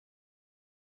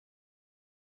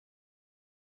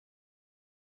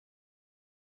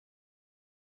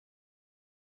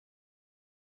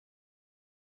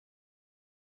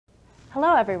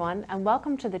Hello everyone, and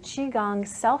welcome to the Qi Gong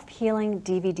Self-Healing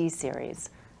DVD series.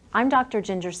 I'm Dr.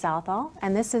 Ginger Southall,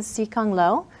 and this is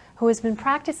Lowe, who has been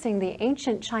practicing the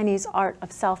ancient Chinese art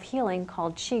of self-healing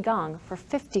called Qi Gong for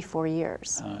 54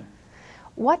 years.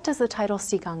 What does the title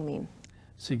Qi Gong mean?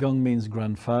 Qi Gong means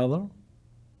grandfather.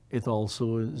 It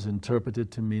also is interpreted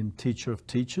to mean teacher of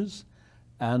teachers,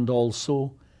 and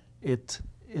also it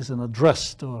is an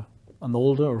address to an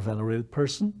older or venerated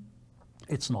person.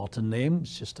 It's not a name,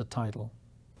 it's just a title.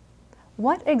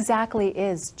 What exactly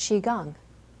is Qi Gong?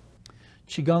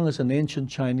 Qi Gong is an ancient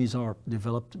Chinese art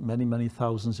developed many, many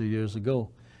thousands of years ago,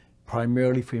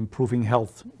 primarily for improving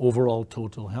health, overall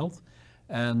total health,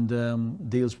 and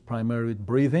deals primarily with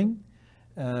breathing.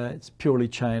 It's purely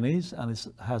Chinese, and it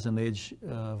has an age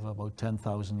of about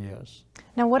 10,000 years.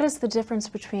 Now, what is the difference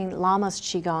between LAMAS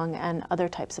Qi Gong and other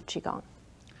types of Qi Gong?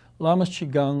 LAMAS Qi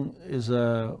Gong is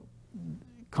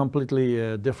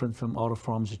completely different from other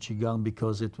forms of Qi Gong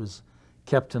because it was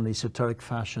kept in esoteric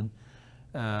fashion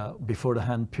before the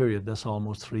Han period. That's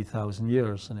almost 3,000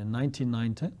 years. And in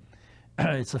 1990,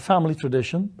 it's a family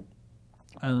tradition.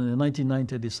 And in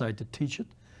 1990, I decided to teach it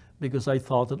because I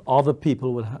thought that other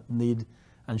people would need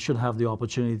and should have the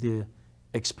opportunity to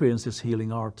experience this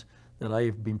healing art that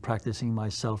I've been practicing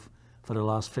myself for the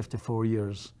last 54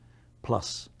 years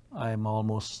plus. I'm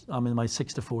in my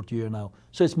 64th year now.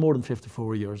 So it's more than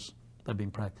 54 years I've been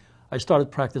practicing. I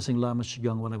started practicing LAMAS Qi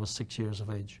Gong when I was 6 years of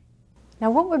age.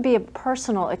 Now, what would be a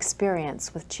personal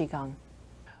experience with Qi Gong?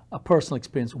 A personal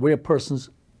experience where a person's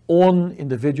own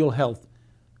individual health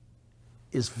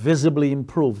is visibly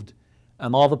improved,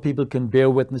 and other people can bear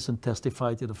witness and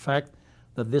testify to the fact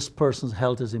that this person's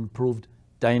health is improved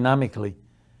dynamically,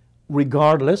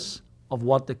 regardless of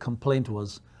what the complaint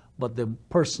was. But the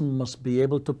person must be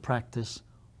able to practice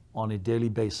on a daily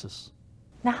basis.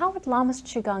 Now, how would LAMAS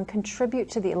Qi Gong contribute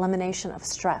to the elimination of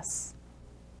stress?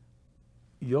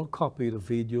 Your copy of the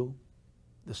video,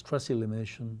 the stress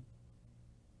elimination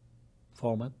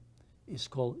format, is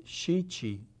called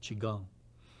Qi Gong.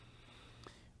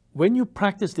 When you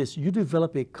practice this, you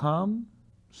develop a calm,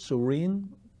 serene,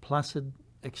 placid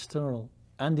external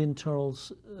and internal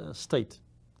state.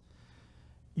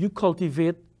 You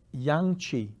cultivate Yang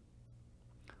Qi.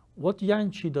 What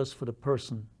Yang Qi does for the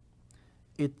person,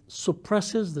 it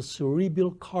suppresses the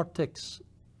cerebral cortex,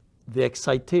 the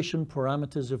excitation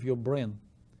parameters of your brain,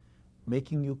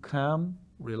 making you calm,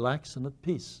 relaxed, and at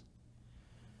peace.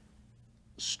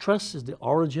 Stress is the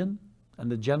origin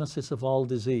and the genesis of all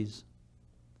disease.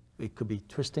 It could be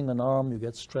twisting an arm, you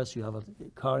get stress. You have a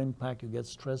car impact, you get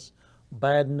stress.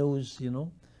 Bad news,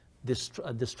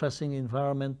 a distressing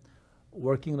environment,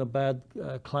 working in a bad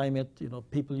climate,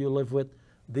 people you live with.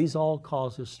 These all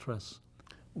causes stress.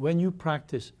 When you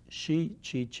practice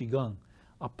Qi Gong,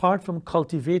 apart from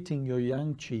cultivating your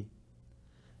Yang Qi,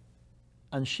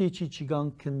 and Qi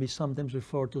Gong can be sometimes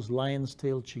referred to as lion's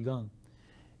tail Qi Gong,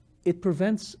 it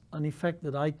prevents an effect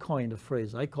that I coined, a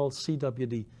phrase I call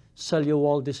CWD, cellular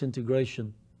wall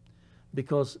disintegration,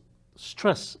 because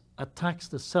stress attacks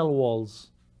the cell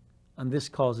walls, and this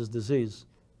causes disease.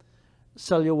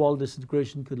 Cellular wall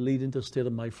disintegration could lead into a state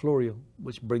of myofloria,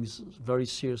 which brings very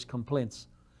serious complaints.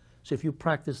 So if you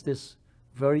practice this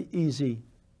very easy,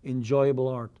 enjoyable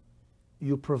art,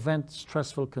 you prevent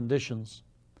stressful conditions,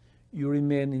 you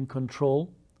remain in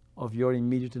control of your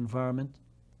immediate environment,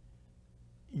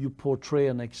 you portray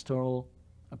an external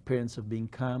appearance of being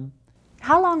calm.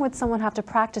 How long would someone have to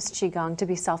practice Qi Gong to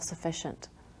be self-sufficient?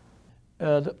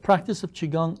 The practice of Qi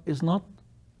Gong is not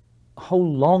how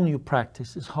long you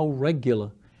practice, it's how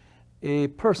regular. A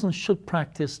person should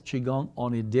practice Qi Gong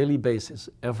on a daily basis,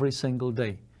 every single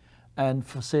day. And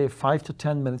for say 5 to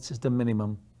 10 minutes is the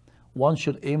minimum. One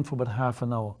should aim for about half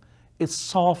an hour. It's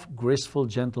soft, graceful,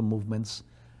 gentle movements.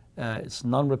 It's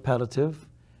non-repetitive,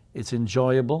 it's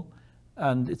enjoyable,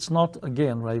 and it's not,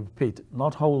 again, I repeat,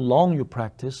 not how long you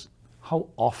practice, how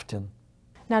often.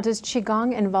 Now, does Qi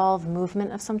Gong involve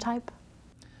movement of some type?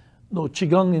 No, Qi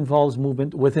Gong involves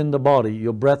movement within the body.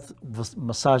 Your breath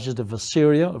massages the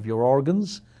viscera of your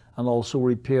organs and also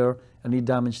repair any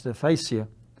damage to the fascia.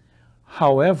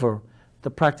 However,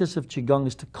 the practice of Qi Gong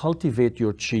is to cultivate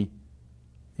your Qi,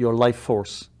 your life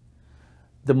force.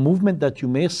 The movement that you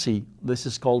may see, this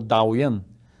is called Daoyin.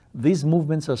 These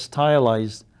movements are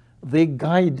stylized. They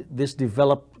guide this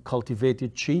developed,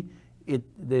 cultivated Qi.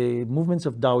 The movements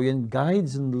of Daoyin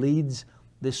guides and leads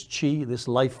this Qi, this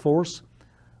life force,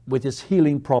 with its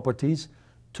healing properties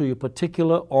to your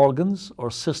particular organs or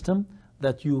system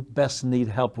that you best need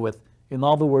help with. In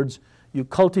other words, you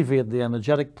cultivate the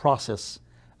energetic process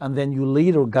and then you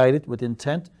lead or guide it with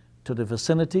intent to the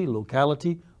vicinity,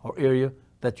 locality, or area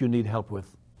that you need help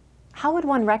with. How would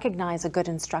one recognize a good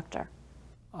instructor?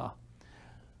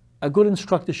 A good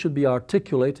instructor should be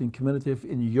articulate and communicative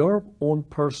in your own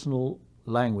personal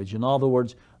language. In other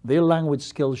words, their language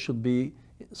skills should be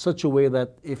such a way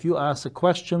that if you ask a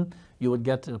question, you would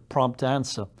get a prompt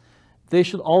answer. They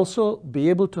should also be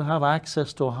able to have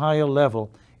access to a higher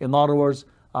level. In other words,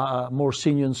 a more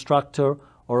senior instructor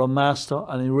or a master,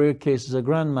 and in rare cases a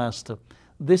grandmaster.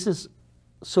 This is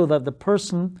so that the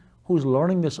person who's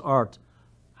learning this art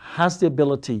has the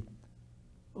ability,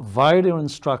 via their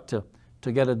instructor,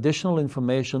 to get additional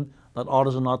information that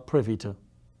others are not privy to.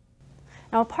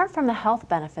 Now, apart from the health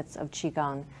benefits of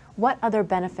Qigong, what other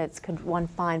benefits could one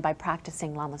find by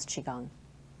practicing LAMAS Qigong?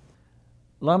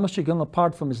 LAMAS Qigong,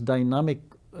 apart from its dynamic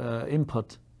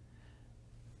input,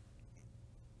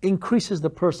 increases the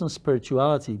person's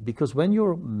spirituality, because when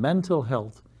your mental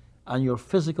health and your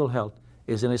physical health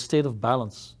is in a state of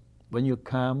balance, when you're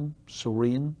calm,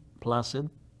 serene, placid,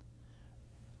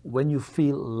 when you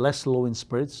feel less low in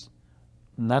spirits,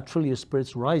 naturally your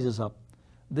spirits rises up.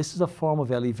 This is a form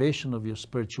of elevation of your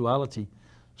spirituality.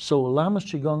 So LAMAS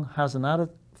Qigong has an added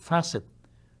facet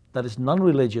that is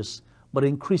non-religious, but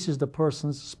increases the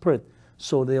person's spirit.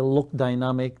 So they'll look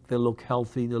dynamic, they'll look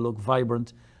healthy, they'll look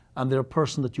vibrant, and they're a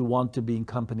person that you want to be in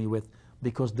company with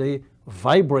because they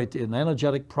vibrate in an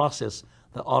energetic process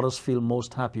that others feel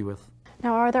most happy with.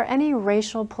 Now, are there any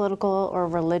racial, political, or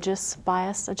religious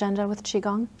bias agenda with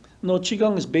Qigong? No,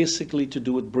 Qigong is basically to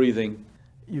do with breathing.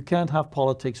 You can't have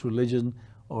politics, religion,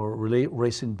 or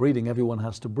race in breathing. Everyone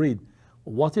has to breathe.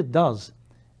 What it does,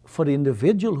 for the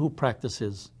individual who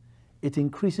practices, it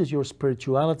increases your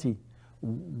spirituality.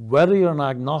 Whether you're an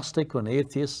agnostic or an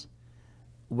atheist,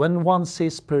 when one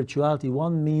says spirituality,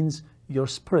 one means your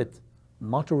spirit,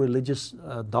 not a religious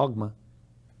dogma.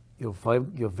 Your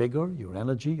vigor, your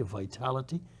energy, your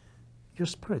vitality, your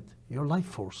spirit, your life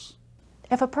force.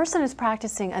 If a person is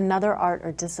practicing another art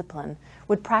or discipline,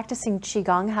 would practicing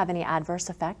Qigong have any adverse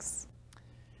effects?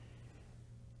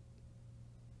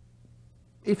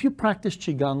 If you practice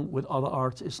Qigong with other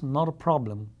arts, it's not a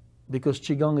problem, because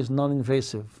Qigong is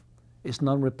non-invasive, it's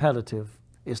non-repetitive,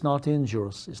 it's not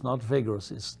injurious, it's not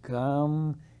vigorous, it's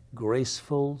calm,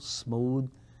 graceful, smooth.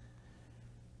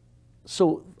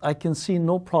 So I can see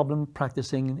no problem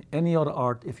practicing any other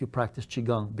art if you practice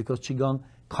Qigong, because Qigong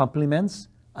complements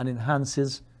and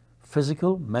enhances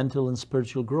physical, mental, and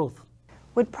spiritual growth.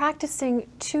 Would practicing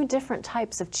two different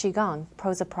types of Qigong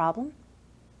pose a problem?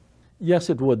 Yes,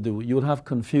 it would do. You would have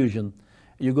confusion.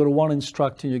 You go to one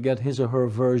instructor, you get his or her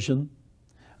version,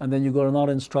 and then you go to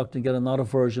another instructor and get another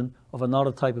version of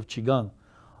another type of Qigong.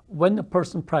 When a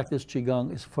person practices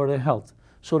Qigong, it's for their health,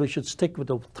 so they should stick with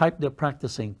the type they're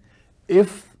practicing.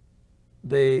 If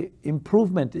the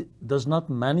improvement does not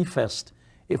manifest,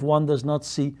 if one does not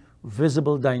see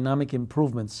visible dynamic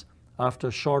improvements after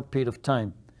a short period of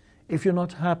time, if you're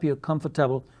not happy or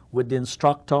comfortable with the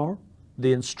instructor,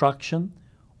 the instruction,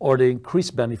 or the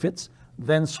increased benefits,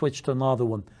 then switch to another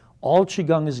one. All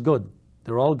Qigong is good.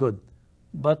 They're all good.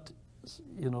 But,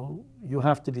 you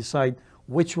have to decide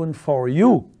which one for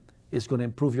you is going to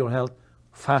improve your health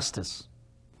fastest.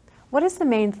 What is the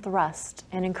main thrust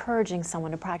in encouraging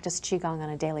someone to practice Qigong on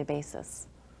a daily basis?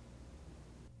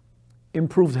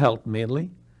 Improved health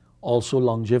mainly, also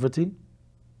longevity,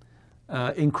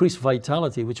 increased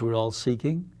vitality, which we're all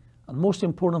seeking, and most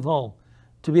important of all,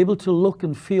 to be able to look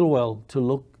and feel well, to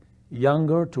look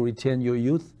younger, to retain your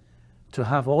youth, to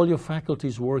have all your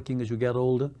faculties working as you get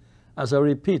older. As I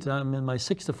repeat, I'm in my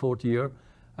 64th year.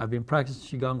 I've been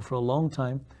practicing Qigong for a long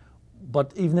time,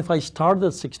 but even if I started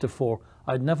at 64,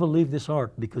 I'd never leave this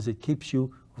art because it keeps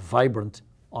you vibrant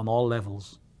on all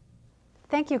levels.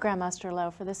 Thank you, Grandmaster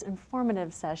Lowe, for this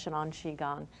informative session on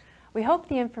Qigong. We hope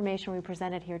the information we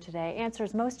presented here today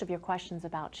answers most of your questions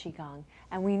about Qigong,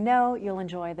 and we know you'll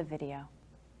enjoy the video.